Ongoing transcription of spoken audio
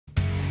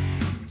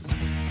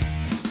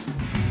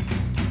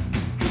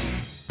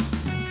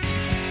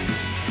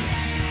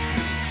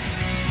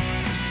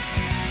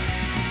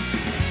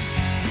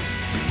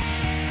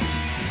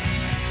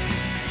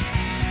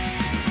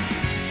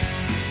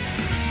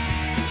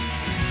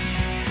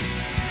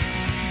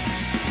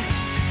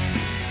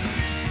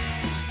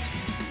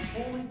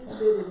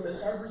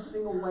every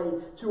single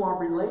way to our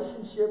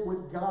relationship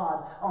with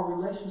God, our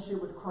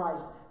relationship with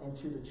Christ, and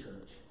to the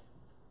church.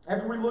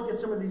 After we look at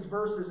some of these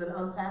verses and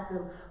unpack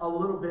them a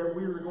little bit,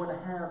 we are going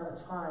to have a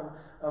time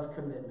of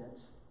commitment.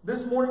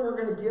 This morning we're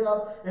going to get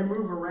up and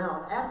move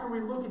around. After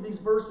we look at these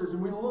verses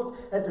and we look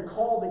at the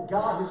call that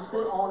God has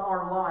put on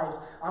our lives,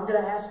 I'm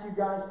going to ask you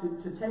guys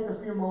to take a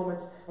few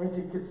moments and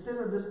to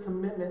consider this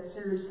commitment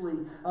seriously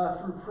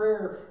through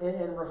prayer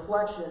and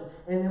reflection.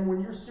 And then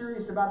when you're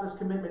serious about this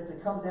commitment, to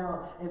come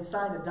down and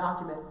sign a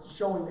document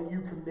showing that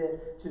you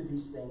commit to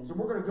these things. And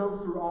we're going to go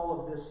through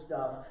all of this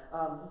stuff.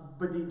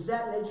 But the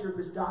exact nature of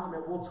this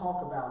document we'll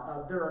talk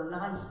about. There are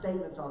 9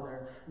 statements on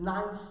there.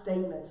 9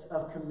 statements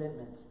of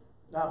commitment.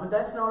 But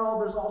that's not all.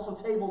 There's also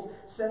tables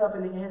set up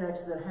in the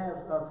annex that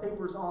have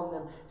papers on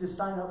them to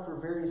sign up for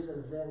various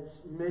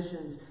events,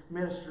 missions,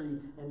 ministry,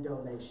 and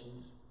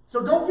donations.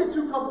 So don't get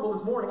too comfortable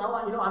this morning.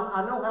 I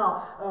know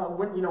how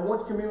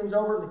once communion's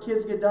over and the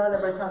kids get done,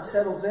 everybody kind of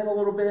settles in a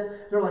little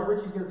bit. They're like,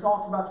 Richie's going to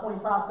talk for about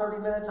 25,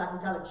 30 minutes. I can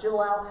kind of chill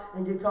out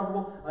and get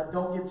comfortable.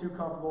 Don't get too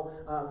comfortable.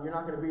 You're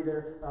not going to be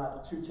there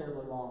too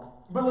terribly long.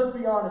 But let's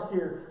be honest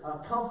here.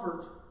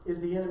 Comfort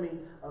is the enemy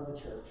of the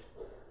church.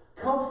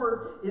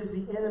 Comfort is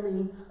the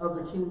enemy of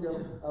the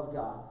kingdom of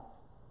God.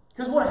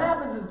 Because what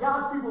happens is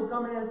God's people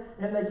come in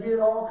and they get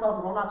all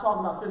comfortable. I'm not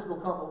talking about physical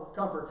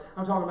comfort.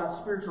 I'm talking about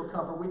spiritual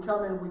comfort. We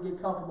come in, we get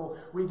comfortable,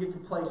 we get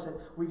complacent,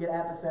 we get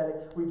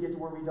apathetic, we get to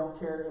where we don't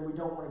care and we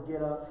don't want to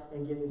get up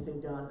and get anything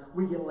done.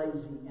 We get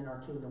lazy in our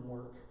kingdom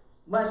work.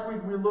 Last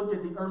week we looked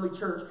at the early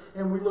church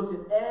and we looked at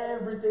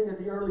everything that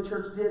the early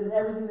church did and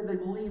everything that they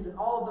believed and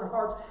all of their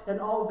hearts and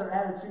all of their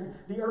attitude.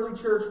 The early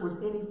church was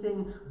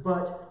anything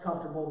but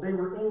comfortable. They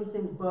were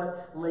anything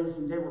but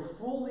lazy. They were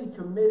fully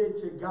committed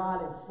to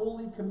God and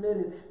fully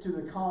committed to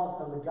the cause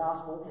of the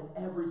gospel in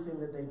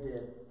everything that they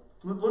did.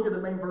 Look at the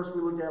main verse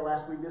we looked at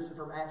last week. This is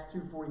from Acts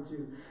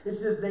 2:42. It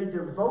says, they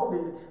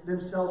devoted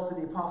themselves to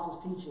the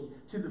apostles' teaching,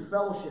 to the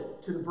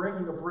fellowship, to the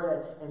breaking of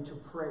bread, and to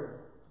prayer.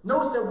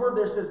 Notice that word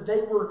there says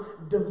they were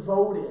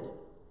devoted.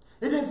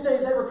 It didn't say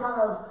they were kind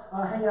of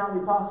hanging out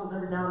with the apostles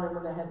every now and then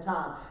when they had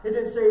time. It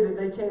didn't say that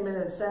they came in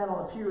and sat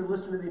on a pew and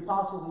listened to the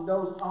apostles and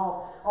dozed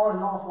off, on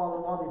and off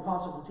while the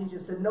apostles were teaching.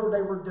 It said, no,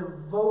 they were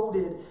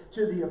devoted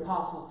to the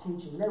apostles'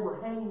 teaching. They were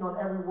hanging on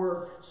every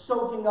word,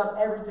 soaking up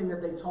everything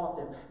that they taught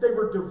them. They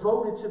were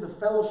devoted to the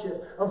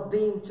fellowship of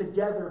being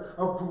together,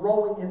 of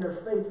growing in their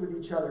faith with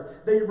each other.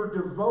 They were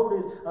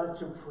devoted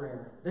to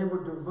prayer. They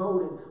were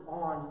devoted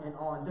on and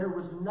on. There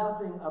was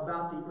nothing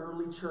about the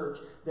early church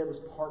that was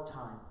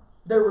part-time.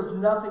 There was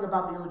nothing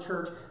about the early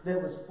church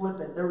that was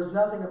flippant. There was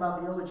nothing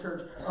about the early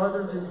church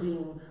other than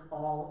being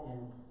all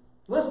in.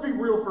 Let's be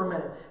real for a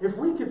minute. If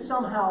we could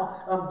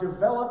somehow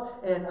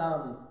develop and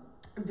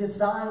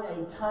design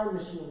a time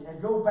machine and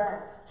go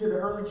back to the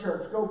early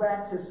church, go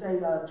back to say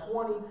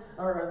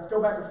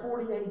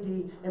 40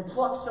 AD and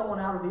pluck someone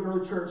out of the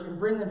early church and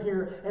bring them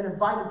here and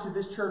invite them to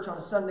this church on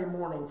a Sunday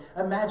morning,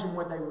 imagine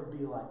what they would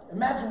be like.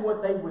 Imagine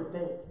what they would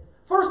think.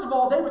 First of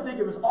all, they would think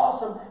it was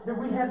awesome that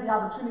we had the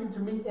opportunity to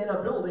meet in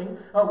a building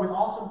with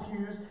awesome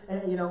pews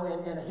and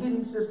a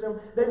heating system.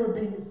 They would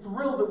be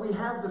thrilled that we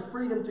have the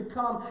freedom to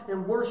come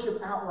and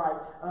worship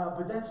outright.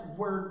 But that's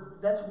where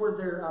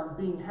their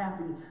being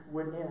happy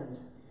would end.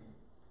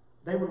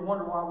 They would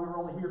wonder why we were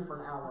only here for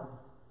an hour.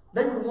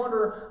 They would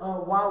wonder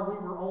why we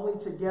were only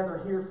together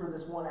here for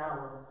this 1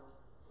 hour.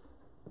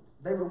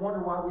 They would wonder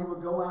why we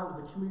would go out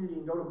into the community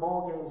and go to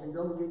ball games and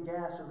go and get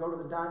gas or go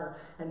to the diner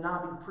and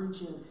not be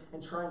preaching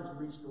and trying to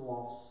reach the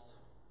lost.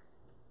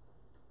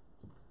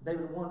 They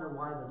would wonder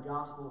why the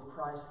gospel of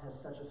Christ has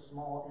such a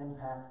small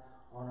impact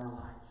on our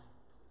lives.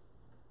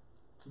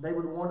 They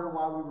would wonder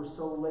why we were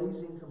so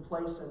lazy and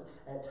complacent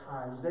at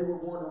times. They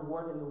would wonder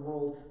what in the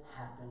world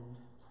happened.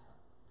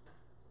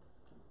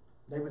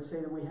 They would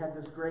say that we had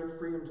this great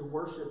freedom to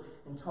worship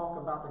and talk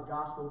about the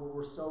gospel, but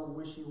we're so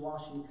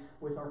wishy-washy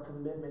with our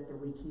commitment that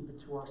we keep it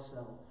to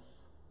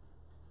ourselves.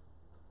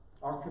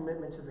 Our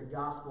commitment to the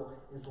gospel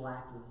is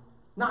lacking.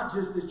 Not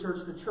just this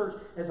church, the church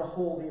as a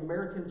whole, the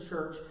American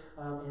church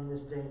in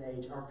this day and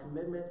age. Our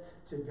commitment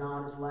to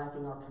God is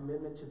lacking. Our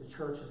commitment to the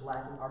church is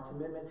lacking. Our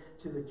commitment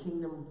to the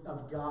kingdom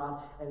of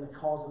God and the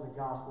cause of the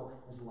gospel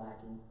is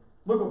lacking.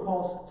 Look what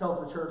Paul tells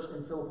the church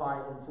in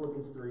Philippi in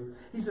Philippians 3.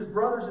 He says,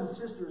 brothers and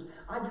sisters,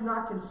 I do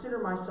not consider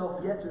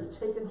myself yet to have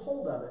taken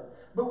hold of it.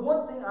 But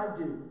one thing I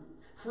do,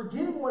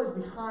 forgetting what is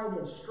behind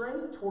and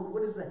straining toward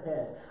what is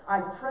ahead, I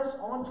press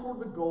on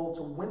toward the goal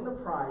to win the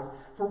prize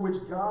for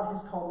which God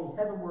has called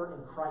me heavenward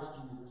in Christ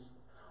Jesus.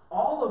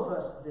 All of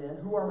us then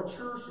who are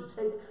mature should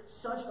take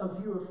such a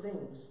view of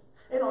things.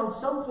 And on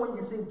some point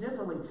you think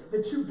differently,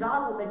 that too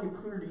God will make it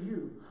clear to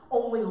you.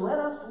 Only let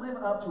us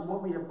live up to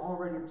what we have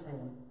already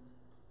obtained.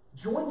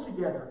 Join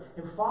together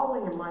in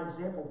following in my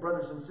example,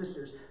 brothers and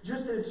sisters,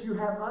 just as you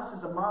have us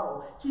as a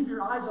model. Keep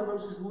your eyes on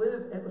those who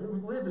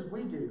live as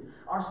we do.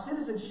 Our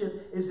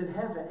citizenship is in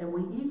heaven, and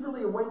we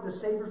eagerly await the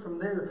Savior from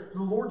there,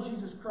 the Lord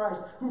Jesus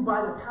Christ, who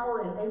by the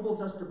power enables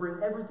us to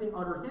bring everything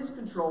under his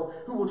control,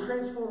 who will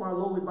transform our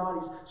lowly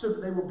bodies so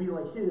that they will be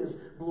like his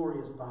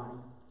glorious body.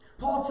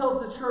 Paul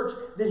tells the church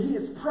that he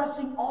is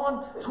pressing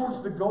on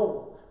towards the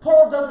goal.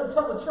 Paul doesn't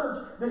tell the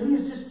church that he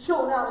is just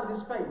chilling out in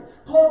his faith.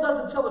 Paul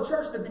doesn't tell the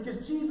church that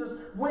because Jesus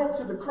went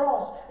to the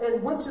cross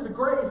and went to the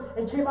grave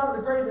and came out of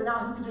the grave that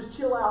now he can just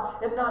chill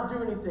out and not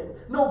do anything.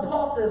 No,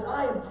 Paul says,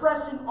 I am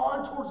pressing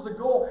on towards the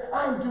goal.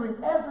 I am doing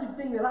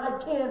everything that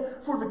I can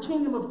for the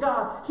kingdom of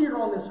God here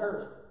on this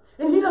earth.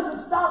 And he doesn't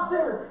stop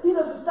there. He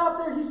doesn't stop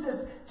there. He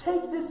says,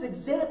 take this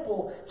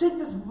example, take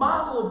this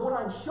model of what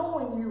I'm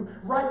showing you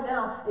right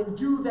now and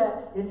do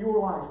that in your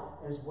life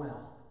as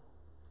well.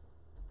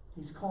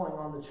 He's calling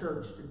on the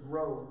church to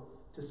grow,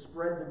 to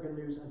spread the good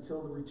news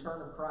until the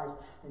return of Christ.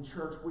 And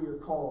church, we are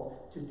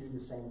called to do the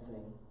same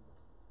thing.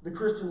 The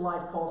Christian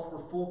life calls for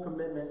full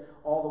commitment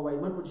all the way.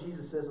 Look what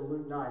Jesus says in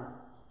Luke 9.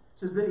 It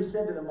says, then he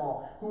said to them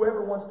all,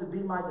 whoever wants to be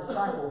my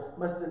disciple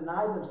must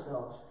deny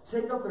themselves,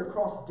 take up their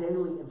cross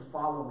daily and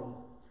follow me.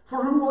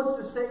 For who wants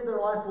to save their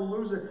life will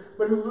lose it,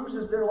 but who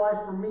loses their life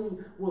for me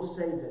will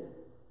save it.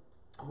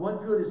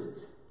 What good is it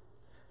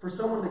for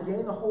someone to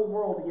gain the whole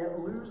world, yet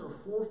lose or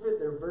forfeit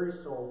their very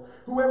soul?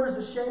 Whoever is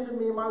ashamed of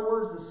me and my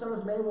words, the Son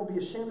of Man will be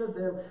ashamed of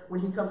them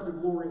when he comes to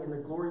glory in the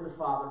glory of the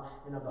Father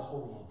and of the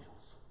holy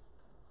angels.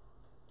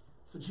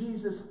 So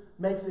Jesus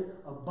makes it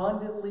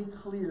abundantly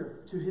clear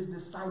to his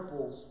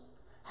disciples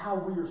how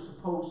we are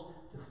supposed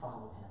to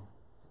follow him.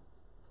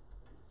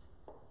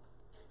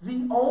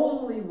 The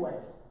only way,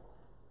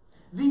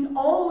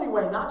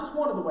 not just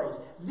one of the ways,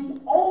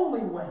 the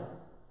only way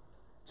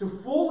to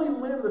fully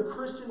live the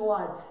Christian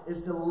life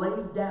is to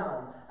lay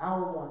down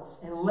our wants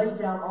and lay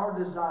down our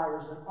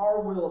desires and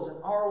our wills and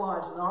our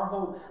lives and our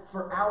hope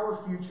for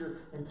our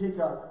future and pick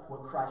up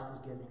what Christ is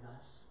giving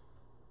us.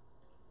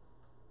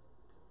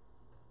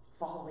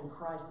 Following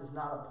Christ is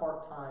not a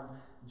part-time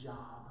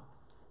job.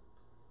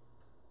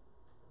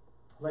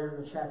 Later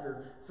in the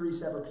chapter, 3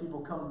 separate people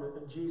come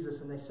to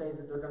Jesus and they say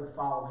that they're going to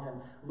follow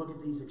him. Look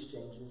at these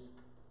exchanges.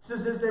 It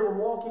says, as they were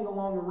walking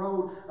along the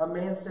road, a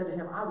man said to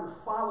him, I will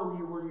follow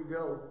you where you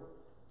go.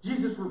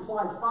 Jesus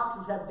replied,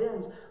 foxes have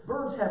dens,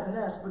 birds have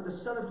nests, but the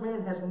Son of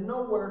Man has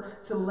nowhere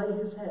to lay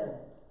his head.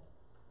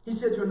 He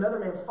said to another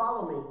man,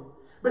 follow me.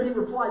 But he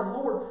replied,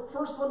 Lord,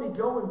 first let me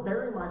go and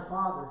bury my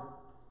father.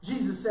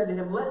 Jesus said to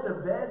him, let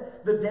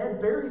the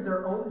dead bury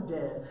their own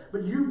dead,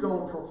 but you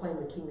go and proclaim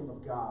the kingdom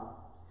of God.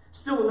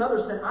 Still another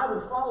said, I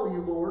will follow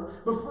you, Lord,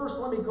 but first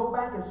let me go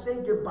back and say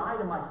goodbye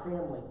to my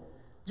family.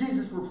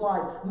 Jesus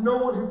replied, no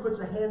one who puts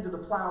a hand to the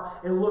plow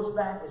and looks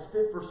back is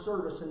fit for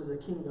service into the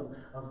kingdom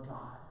of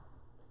God.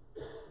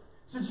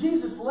 So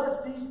Jesus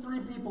lets these 3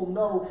 people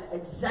know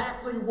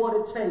exactly what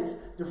it takes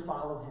to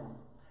follow him.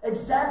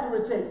 Exactly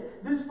what it takes.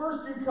 This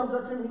first dude comes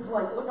up to him and he's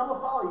like, look, I'm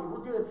going to follow you.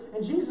 We're good.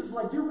 And Jesus is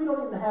like, dude, we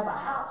don't even have a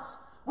house.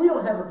 We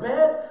don't have a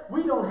bed.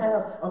 We don't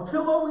have a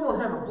pillow. We don't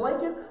have a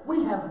blanket.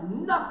 We have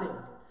nothing.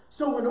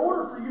 So in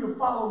order for you to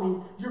follow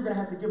me, you're going to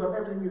have to give up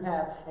everything you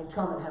have and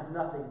come and have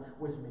nothing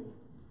with me.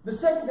 The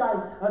second guy,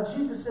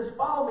 Jesus says,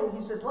 follow me.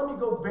 He says, let me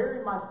go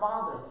bury my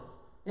father.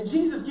 And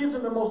Jesus gives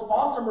him the most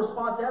awesome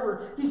response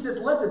ever. He says,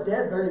 let the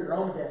dead bury their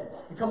own dead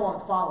and come on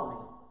and follow me.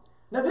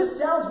 Now this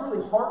sounds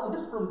really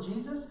heartless from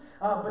Jesus,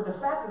 but the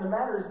fact of the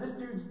matter is this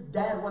dude's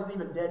dad wasn't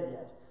even dead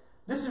yet.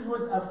 This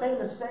was a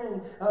famous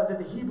saying that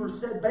the Hebrews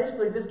said.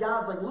 Basically, this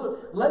guy's like,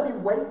 look, let me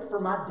wait for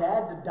my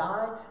dad to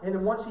die, and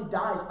then once he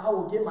dies, I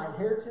will get my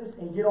inheritance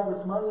and get all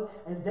this money,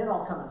 and then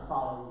I'll come and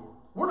follow you.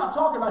 We're not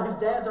talking about his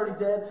dad's already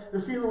dead,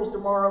 the funeral's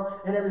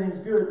tomorrow, and everything's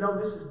good. No,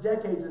 this is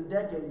decades and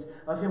decades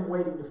of him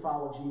waiting to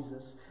follow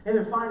Jesus. And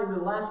then finally,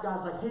 the last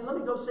guy's like, hey, let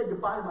me go say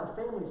goodbye to my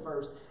family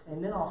first,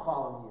 and then I'll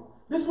follow you.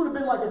 This would have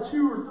been like a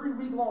 2 or 3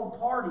 week long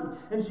party,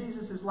 and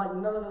Jesus is like,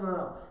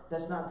 no.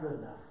 That's not good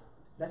enough.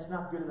 That's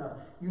not good enough.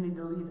 You need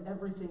to leave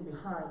everything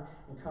behind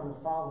and come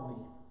and follow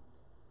me.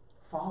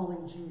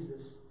 Following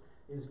Jesus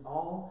is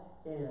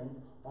all in,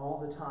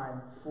 all the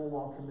time,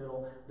 full-on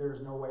committal.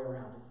 There's no way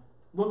around it.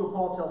 Look what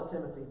Paul tells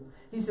Timothy.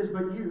 He says,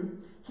 but you,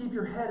 keep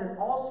your head in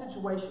all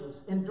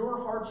situations,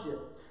 endure hardship,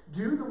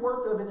 do the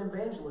work of an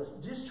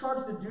evangelist,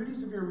 discharge the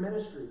duties of your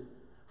ministry.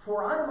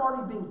 For I am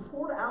already being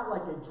poured out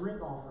like a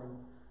drink offering,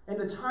 and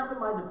the time of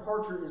my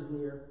departure is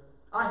near.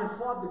 I have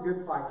fought the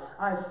good fight.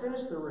 I have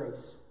finished the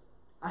race.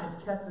 I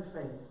have kept the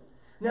faith.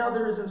 Now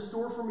there is in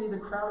store for me the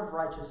crown of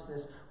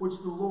righteousness, which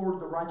the Lord,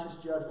 the righteous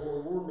judge, will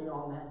award me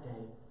on that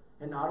day.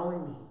 And not only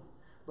me,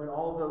 but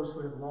all those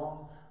who have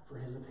longed for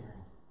his appearing.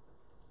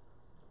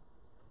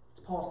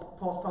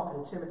 Paul's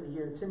talking to Timothy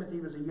here. Timothy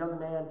was a young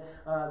man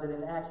that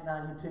in Acts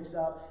 9 he picks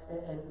up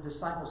and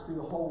disciples through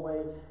the whole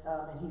way.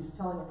 And he's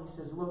telling him, he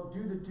says, look,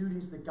 do the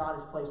duties that God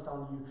has placed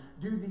on you.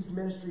 Do these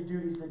ministry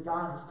duties that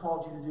God has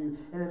called you to do.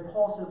 And then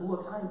Paul says,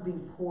 look, I am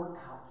being poured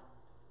out.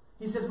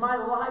 He says, my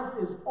life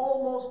is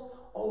almost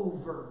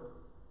over.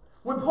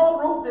 When Paul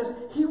wrote this,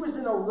 he was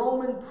in a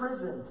Roman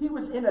prison. He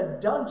was in a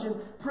dungeon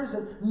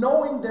prison,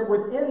 knowing that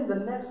within the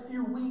next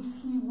few weeks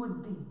he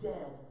would be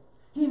dead.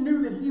 He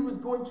knew that he was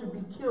going to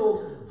be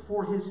killed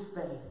for his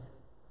faith.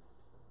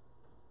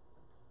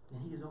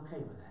 And he is okay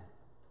with that.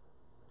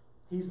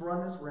 He's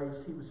run this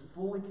race. He was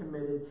fully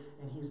committed,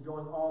 and he's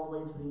going all the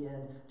way to the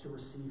end to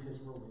receive his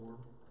reward.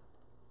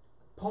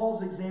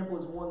 Paul's example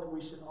is one that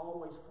we should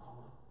always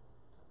follow.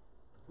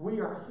 We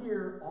are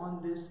here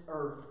on this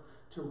earth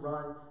to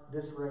run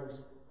this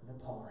race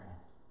that Paul ran.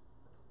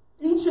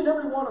 Each and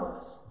every one of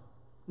us.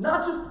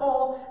 Not just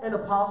Paul, an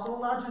apostle,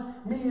 not just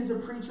me as a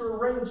preacher, or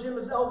Ray and Jim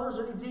as elders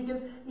or any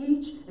deacons.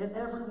 Each and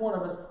every one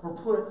of us were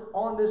put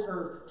on this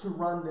earth to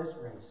run this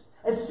race.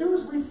 As soon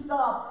as we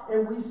stopped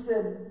and we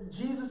said,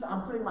 Jesus,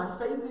 I'm putting my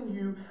faith in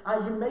you.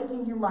 I'm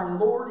making you my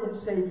Lord and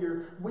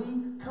Savior.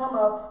 We come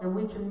up and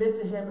we commit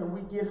to Him and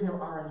we give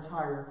Him our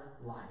entire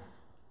life.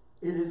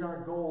 It is our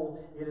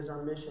goal. It is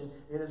our mission.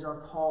 It is our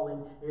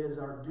calling. It is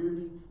our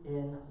duty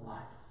in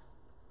life.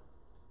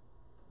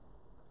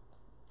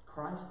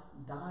 Christ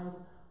died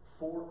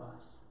for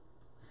us.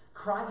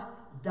 Christ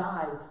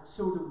died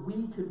so that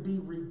we could be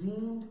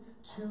redeemed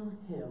to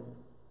Him,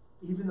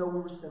 even though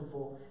we were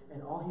sinful,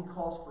 and all He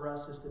calls for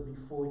us is to be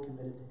fully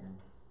committed to Him.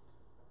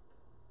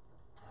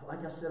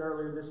 Like I said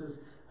earlier, this is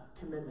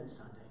Commitment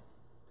Sunday.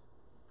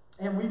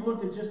 And we've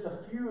looked at just a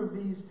few of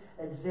these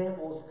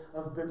examples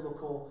of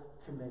biblical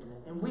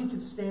commitment. And we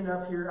could stand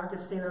up here, I could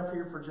stand up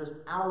here for just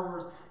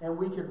hours, and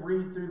we could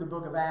read through the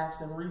book of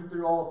Acts and read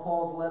through all of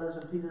Paul's letters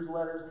and Peter's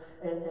letters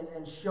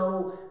and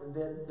show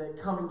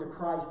that coming to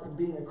Christ and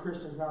being a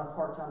Christian is not a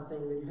part-time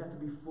thing, that you have to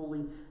be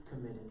fully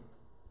committed.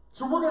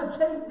 So we're going to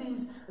take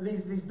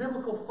these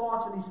biblical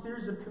thoughts and these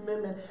theories of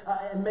commitment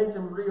and make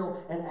them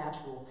real and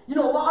actual. You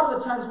know, a lot of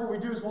the times what we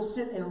do is we'll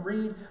sit and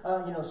read,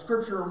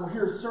 Scripture, and we'll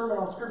hear a sermon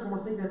on Scripture, and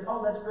we're thinking,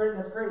 that's great,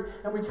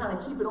 and we kind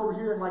of keep it over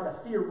here in like a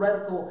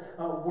theoretical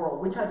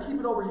world. We kind of keep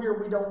it over here,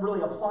 and we don't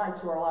really apply it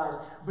to our lives.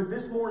 But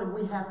this morning,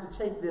 we have to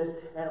take this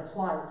and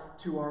apply it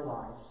to our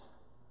lives.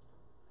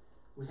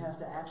 We have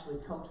to actually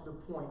come to the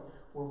point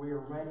where we are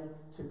ready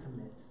to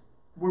commit,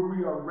 where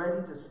we are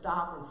ready to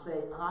stop and say,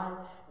 I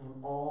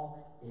am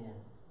all in.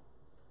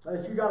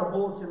 If you got a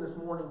bulletin this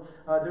morning,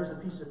 there's a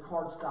piece of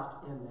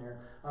cardstock in there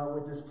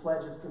with this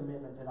pledge of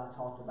commitment that I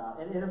talked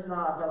about. And if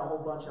not, I've got a whole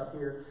bunch up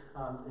here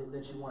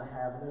that you want to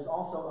have. And there's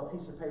also a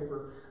piece of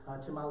paper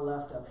to my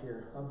left up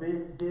here, a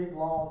big,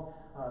 long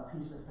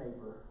piece of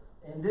paper.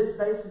 And this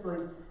basically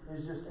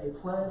is just a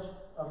pledge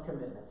of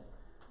commitment.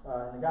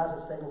 And the guys at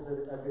Staples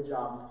did a good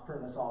job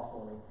printing this off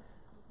for me.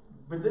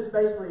 But this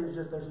basically is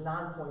just, there's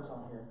 9 points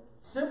on here.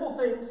 Simple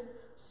things,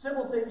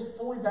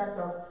 fully backed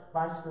up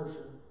by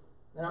Scripture.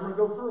 And I'm going to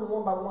go through them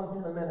one by one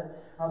here in a minute.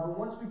 But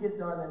once we get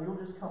done, then you'll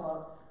just come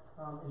up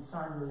and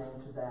sign your name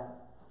to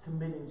that,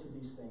 committing to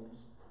these things.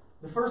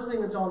 The first thing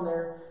that's on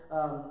there,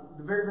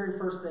 the very, very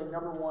first thing,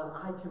 number 1,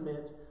 I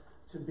commit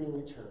to being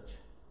at church.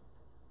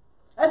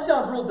 That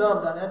sounds real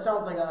dumb, doesn't it? That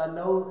sounds like a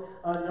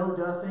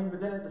no-duh thing,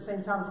 but then at the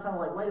same time, it's kind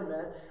of like, wait a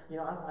minute,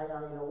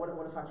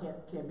 what if I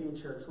can't be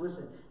at church?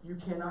 Listen, you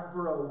cannot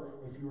grow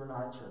if you are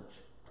not at church.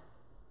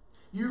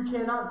 You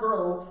cannot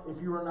grow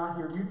if you are not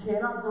here. You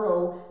cannot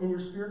grow in your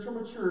spiritual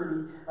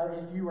maturity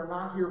if you are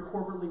not here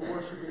corporately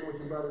worshiping with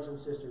your brothers and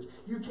sisters.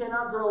 You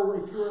cannot grow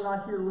if you are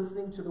not here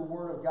listening to the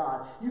Word of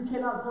God. You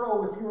cannot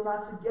grow if you are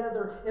not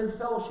together in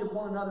fellowship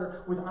one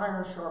another with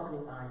iron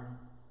sharpening iron.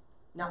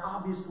 Now,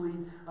 obviously,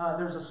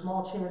 there's a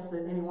small chance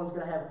that anyone's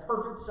going to have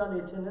perfect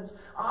Sunday attendance.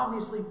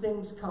 Obviously,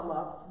 things come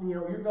up. You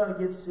know, you're going to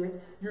get sick.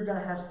 You're going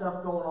to have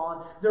stuff going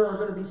on. There are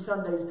going to be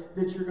Sundays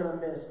that you're going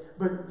to miss.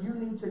 But you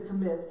need to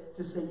commit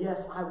to say,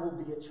 yes, I will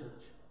be at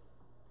church.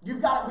 We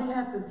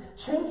have to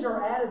change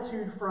our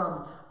attitude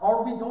from,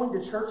 are we going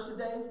to church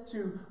today,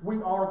 to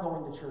we are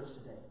going to church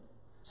today.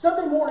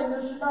 Sunday morning,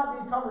 there should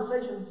not be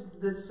conversations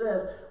that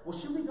says, well,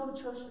 should we go to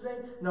church today?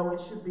 No,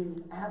 it should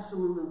be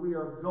absolutely, we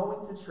are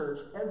going to church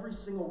every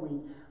single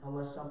week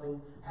unless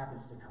something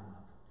happens to come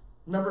up.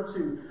 Number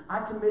 2,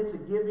 I commit to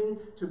giving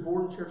to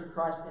Borden Church of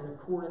Christ in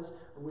accordance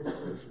with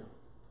Scripture.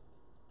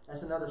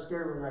 That's another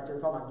scary one right there.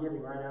 We're talking about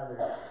giving right out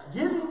there.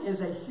 Giving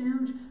is a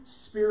huge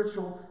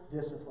spiritual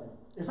discipline.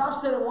 If I've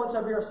said it once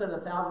up here, I've said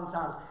it 1,000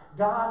 times.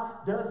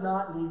 God does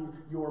not need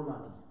your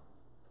money.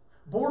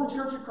 Borden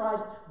Church of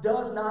Christ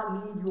does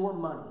not need your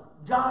money.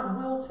 God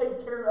will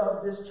take care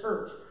of this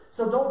church.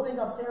 So don't think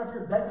I'm standing up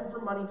here begging for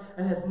money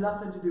and it has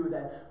nothing to do with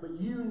that. But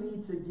you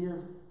need to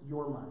give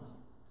your money.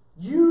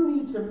 You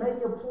need to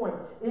make a point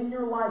in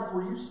your life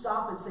where you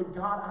stop and say,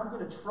 God, I'm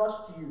going to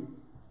trust you.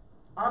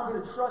 I'm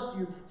going to trust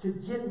you to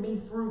get me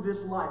through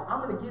this life.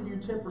 I'm going to give you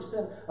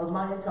 10% of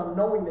my income,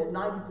 knowing that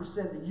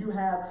 90% that you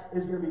have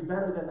is going to be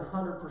better than the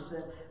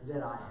 100%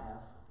 that I have.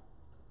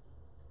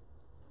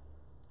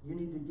 You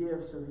need to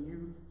give so that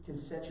you can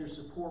set your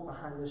support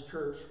behind this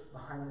church,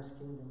 behind this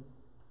kingdom.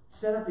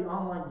 Set up the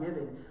online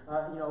giving.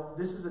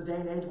 This is a day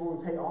and age where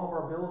we pay all of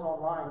our bills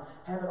online.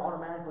 Have it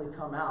automatically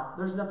come out.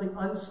 There's nothing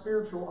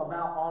unspiritual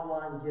about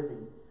online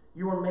giving.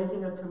 You are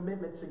making a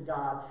commitment to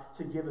God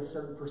to give a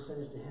certain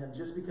percentage to Him.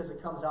 Just because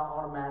it comes out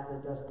automatically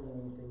doesn't mean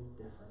anything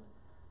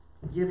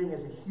different. Giving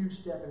is a huge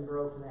step in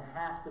growth, and it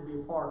has to be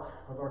a part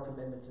of our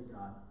commitment to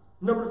God.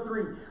 Number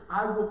 3,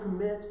 I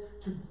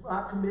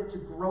commit to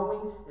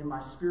growing in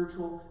my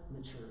spiritual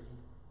maturity.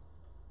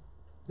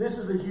 This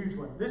is a huge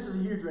one.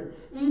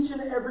 Each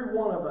and every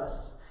one of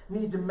us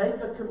need to make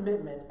a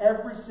commitment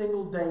every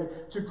single day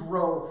to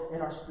grow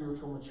in our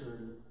spiritual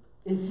maturity.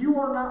 If you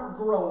are not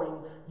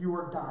growing, you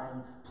are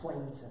dying,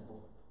 plain and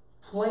simple.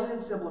 Plain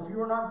and simple. If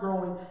you are not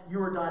growing,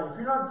 you are dying. If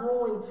you're not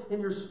growing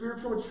in your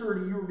spiritual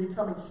maturity, you are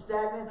becoming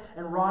stagnant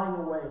and rotting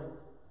away.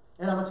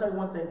 And I'm going to tell you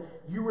one thing.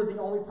 You are the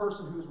only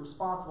person who is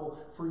responsible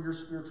for your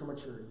spiritual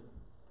maturity.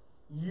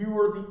 You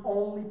are the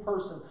only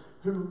person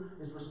who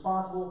is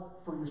responsible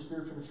for your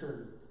spiritual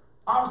maturity.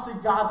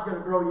 Obviously, God's going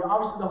to grow you.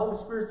 Obviously, the Holy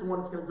Spirit's the one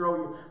that's going to grow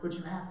you. But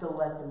you have to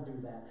let them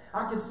do that.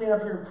 I could stand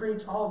up here and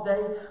preach all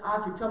day. I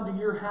could come to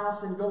your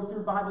house and go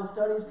through Bible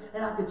studies.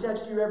 And I could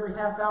text you every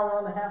half hour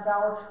on the half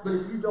hour. But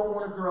if you don't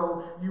want to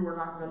grow, you are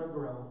not going to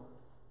grow.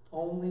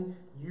 Only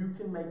you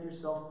can make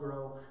yourself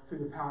grow through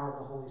the power of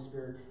the Holy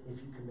Spirit if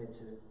you commit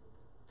to it.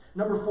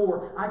 Number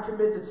 4, I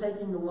commit to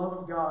taking the love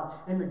of God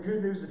and the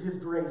good news of His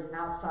grace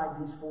outside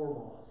these 4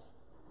 walls.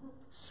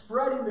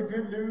 Spreading the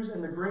good news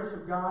and the grace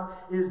of God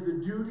is the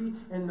duty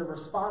and the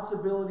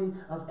responsibility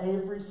of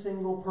every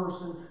single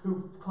person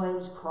who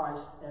claims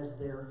Christ as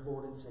their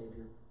Lord and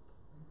Savior.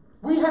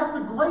 We have the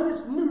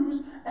greatest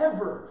news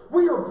ever.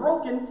 We are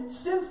broken,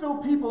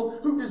 sin-filled people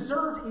who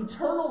deserved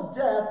eternal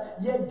death,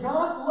 yet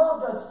God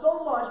loved us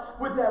so much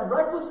with that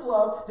reckless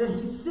love that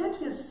He sent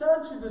His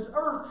Son to this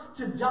earth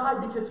to die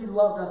because He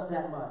loved us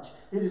that much.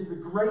 It is the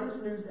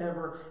greatest news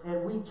ever,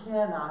 and we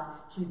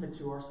cannot keep it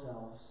to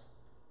ourselves.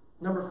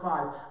 Number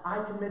 5,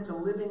 I commit to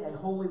living a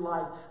holy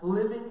life,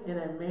 living in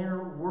a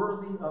manner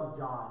worthy of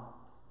God.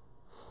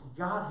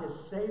 God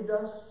has saved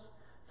us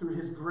through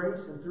His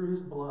grace and through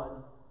His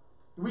blood.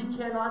 We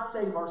cannot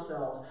save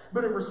ourselves,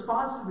 but in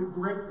response to the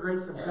great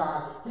grace of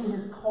God, He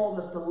has called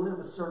us to live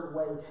a certain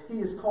way. He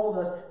has called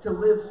us to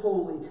live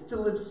holy, to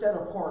live set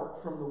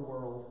apart from the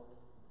world,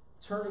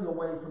 turning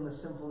away from the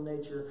sinful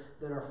nature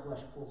that our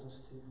flesh pulls us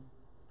to.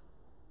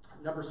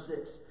 Number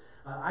 6,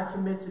 I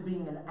commit to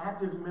being an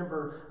active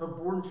member of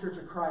Borden Church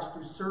of Christ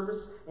through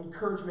service,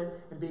 encouragement,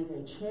 and being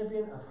a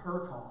champion of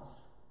her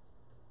cause.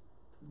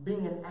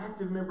 Being an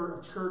active member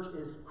of church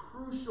is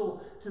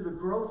crucial to the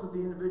growth of the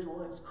individual,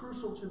 and it's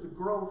crucial to the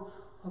growth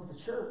of the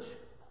church.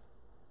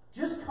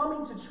 Just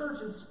coming to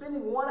church and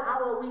spending 1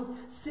 hour a week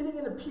sitting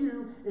in a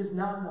pew is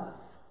not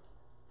enough.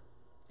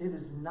 It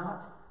is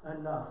not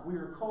enough. We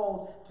are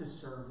called to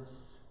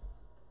service.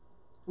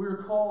 We are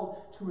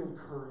called to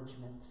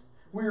encouragement.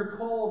 We are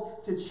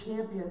called to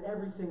champion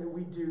everything that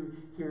we do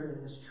here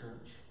in this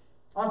church.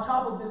 On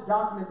top of this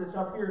document that's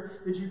up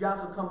here that you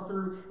guys will come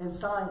through and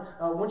sign,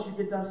 once you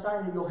get done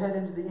signing, you'll head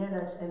into the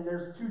annex, and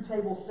there's 2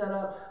 tables set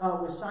up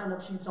with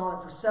sign-up sheets on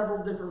it for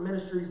several different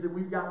ministries that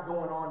we've got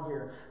going on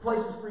here.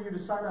 Places for you to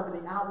sign up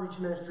in the outreach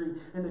ministry,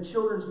 in the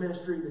children's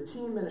ministry, the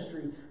teen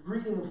ministry,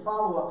 greeting and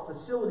follow-up,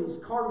 facilities,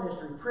 car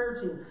ministry, prayer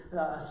team,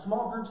 a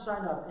small group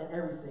sign-up, and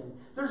everything.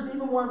 There's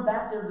even one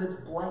back there that's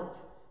blank.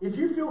 If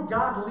you feel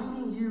God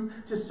leading you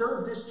to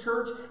serve this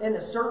church in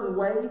a certain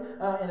way,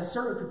 in a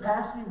certain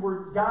capacity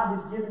where God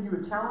has given you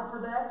a talent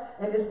for that,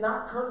 and it's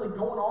not currently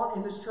going on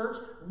in this church,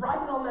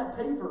 write it on that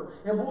paper,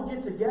 and we'll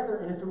get together,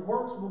 and if it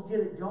works, we'll get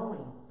it going.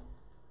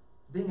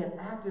 Being an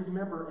active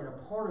member and a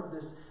part of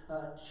this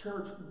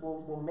church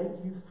will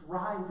make you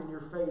thrive in your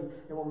faith,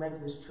 and will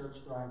make this church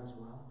thrive as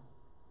well.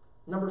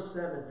 Number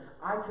 7,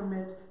 I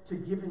commit to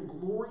giving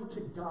glory to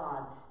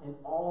God in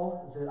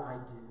all that I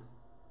do.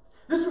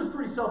 This was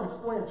pretty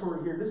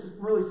self-explanatory here. This is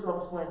really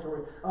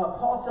self-explanatory.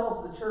 Paul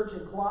tells the church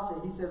in Colossae,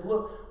 he says,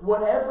 look,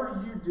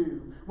 whatever you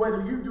do,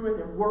 whether you do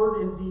it in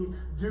word and deed,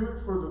 do it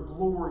for the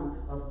glory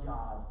of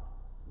God.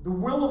 The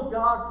will of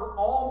God for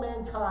all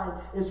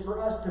mankind is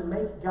for us to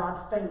make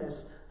God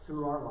famous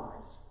through our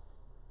lives.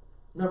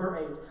 Number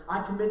 8,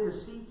 I commit to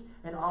seek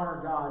and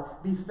honor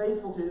God, be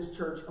faithful to His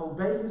church,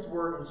 obey His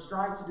word, and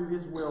strive to do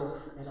His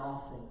will in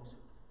all things.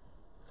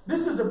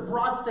 This is a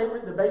broad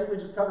statement that basically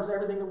just covers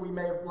everything that we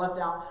may have left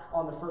out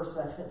on the first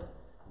section.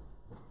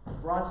 A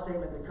broad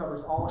statement that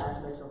covers all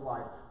aspects of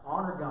life.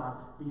 Honor God,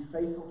 be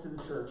faithful to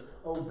the church,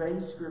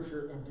 obey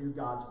Scripture, and do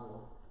God's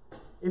will.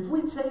 If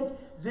we take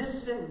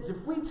this sentence,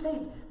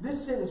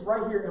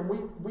 right here and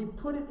we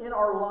put it in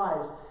our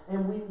lives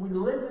and we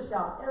live this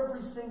out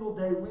every single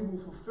day, we will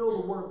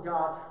fulfill the Word of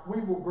God,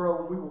 we will grow,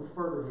 and we will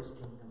further His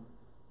kingdom.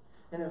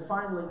 And then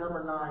finally,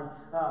 number 9,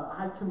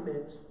 I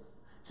commit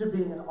to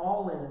being an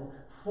all-in,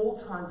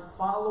 full-time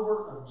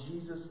follower of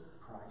Jesus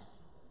Christ.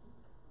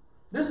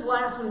 This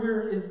last one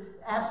here is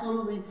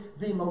absolutely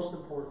the most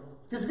important.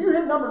 Because if you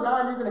hit number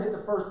 9, you're going to hit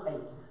the first 8.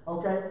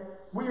 Okay?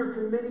 We are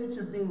committing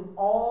to being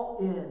all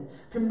in,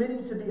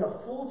 committing to be a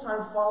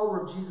full-time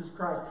follower of Jesus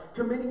Christ,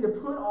 committing to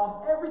put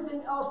off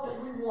everything else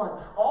that we want,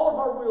 all of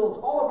our wills,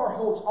 all of our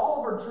hopes, all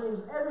of our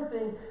dreams,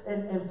 everything,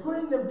 and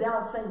putting them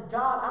down, saying,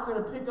 God, I'm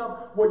going to pick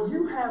up what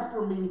you have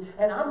for me,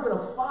 and I'm going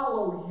to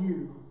follow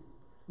you,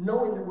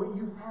 knowing that what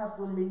you have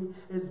for me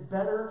is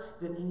better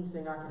than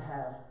anything I could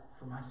have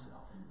for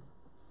myself.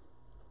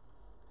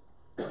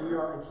 We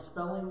are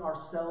expelling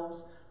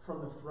ourselves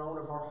from the throne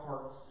of our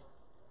hearts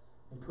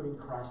and putting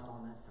Christ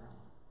on that throne.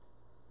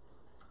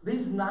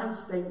 These 9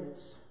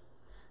 statements,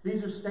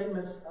 these are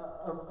statements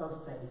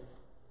of faith.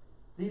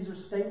 These are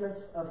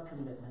statements of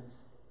commitment.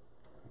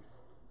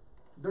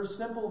 They're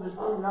simple. There's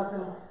really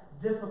nothing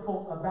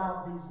difficult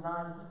about these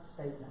 9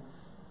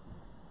 statements?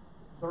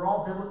 They're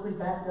all biblically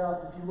backed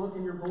up. If you look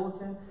in your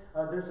bulletin,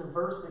 there's a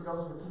verse that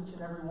goes with each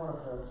and every one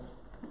of those.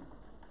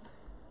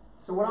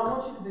 So what I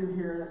want you to do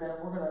here in a minute,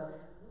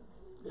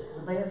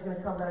 the band's going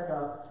to come back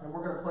up, and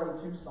we're going to play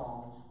 2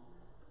 songs.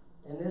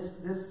 And this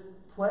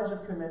pledge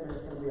of commitment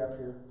is going to be up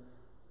here.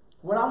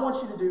 What I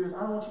want you to do is,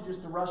 I don't want you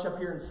just to rush up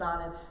here and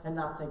sign it and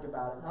not think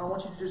about it. I don't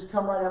want you to just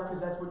come right up because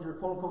that's what you're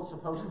quote-unquote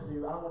supposed to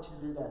do. I don't want you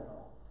to do that at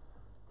all.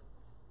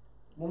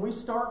 When we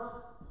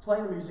start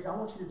playing the music, I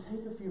want you to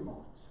take a few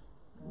moments.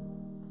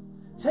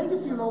 Take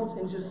a few moments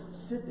and just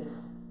sit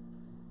there.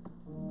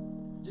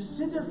 Just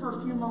sit there for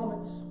a few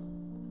moments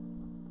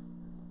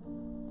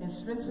and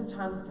spend some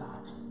time with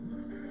God.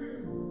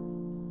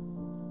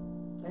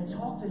 And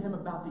talk to Him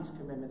about these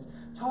commitments.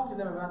 Talk to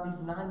them about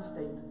these 9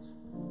 statements.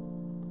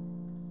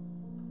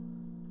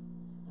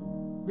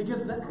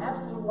 Because the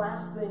absolute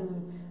last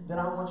thing that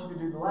I want you to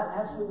do, the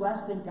absolute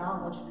last thing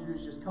God wants you to do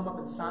is just come up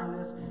and sign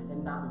this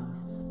and not mean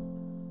it.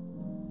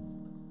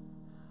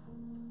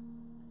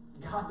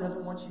 God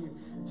doesn't want you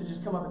to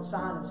just come up and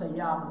sign and say,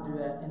 yeah, I'm going to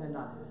do that, and then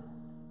not do it.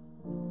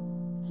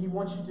 He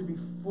wants you to be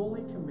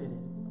fully committed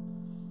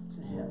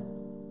to Him.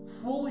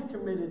 Fully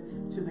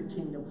committed to the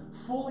kingdom.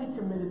 Fully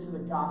committed to the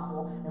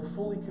gospel. And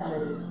fully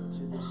committed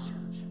to this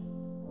church.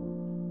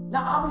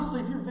 Now,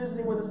 obviously, if you're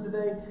visiting with us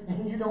today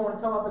and you don't want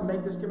to come up and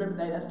make this commitment,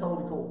 hey, that's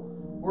totally cool.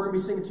 We're going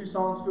to be singing 2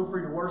 songs. Feel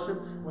free to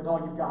worship with all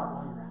you've got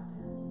while you're out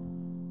there.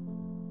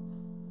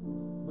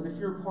 But if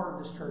you're a part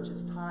of this church,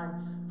 it's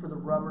time for the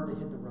rubber to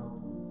hit the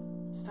road.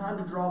 It's time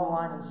to draw the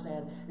line in the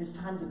sand. It's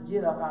time to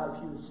get up out of the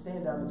pew and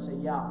stand up and say,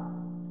 yeah,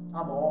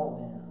 I'm all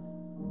in.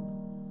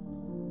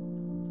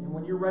 And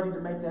when you're ready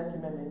to make that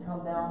commitment,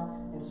 come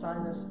down and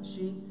sign this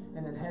sheet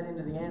and then head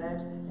into the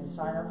annex and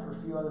sign up for a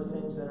few other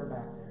things that are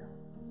back there.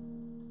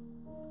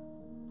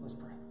 Let's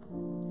pray.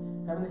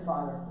 Heavenly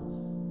Father,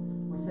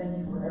 we thank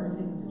you for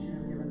everything that you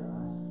have given to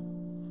us.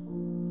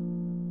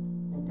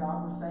 And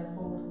God, we're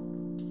thankful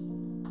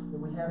that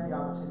we have the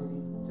opportunity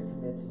to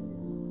commit to you.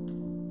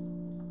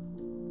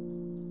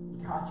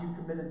 God, you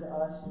committed to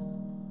us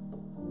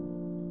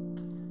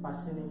by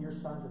sending your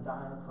Son to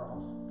die on a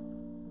cross.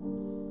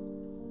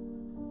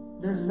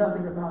 There's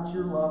nothing about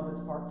your love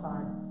that's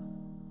part-time.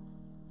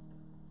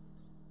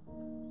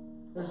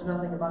 There's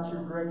nothing about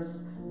your grace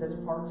that's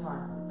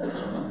part-time.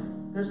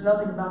 There's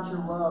nothing about your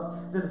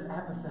love that is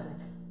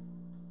apathetic.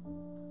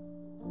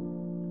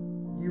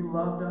 You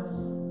loved us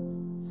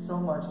so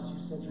much as you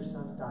sent your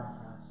Son to die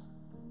for us.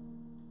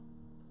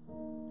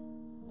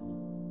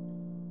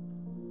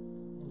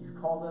 And you've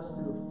called us to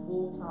a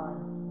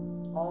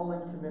full-time,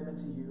 all-in commitment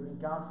to you. And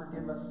God,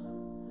 forgive us.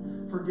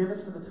 Forgive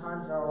us for the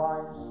times in our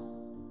lives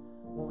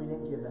when we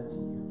didn't give that to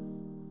you.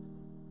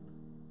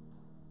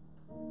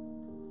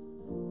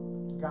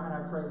 God,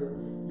 I pray that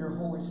your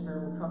Holy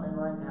Spirit will come in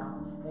right now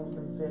and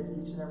convict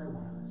each and every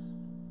one of us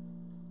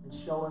and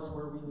show us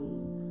where we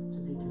need to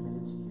be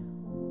committed to you.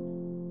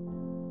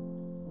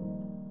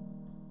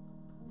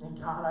 And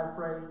God, I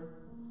pray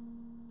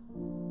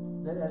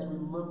that as we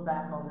look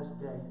back on this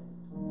day,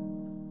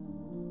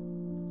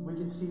 we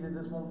can see that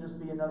this won't just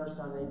be another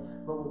Sunday,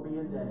 but will be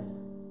a day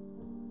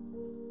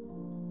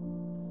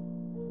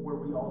where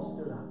we all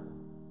stood up.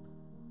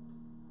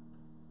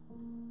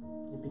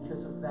 And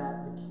because of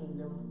that, the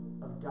kingdom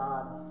of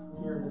God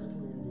here in this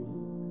community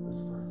was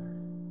furthered.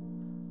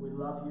 We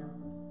love you,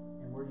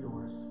 and we're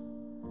yours.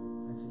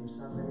 And it's in your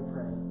Son's name we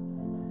pray.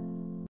 Amen.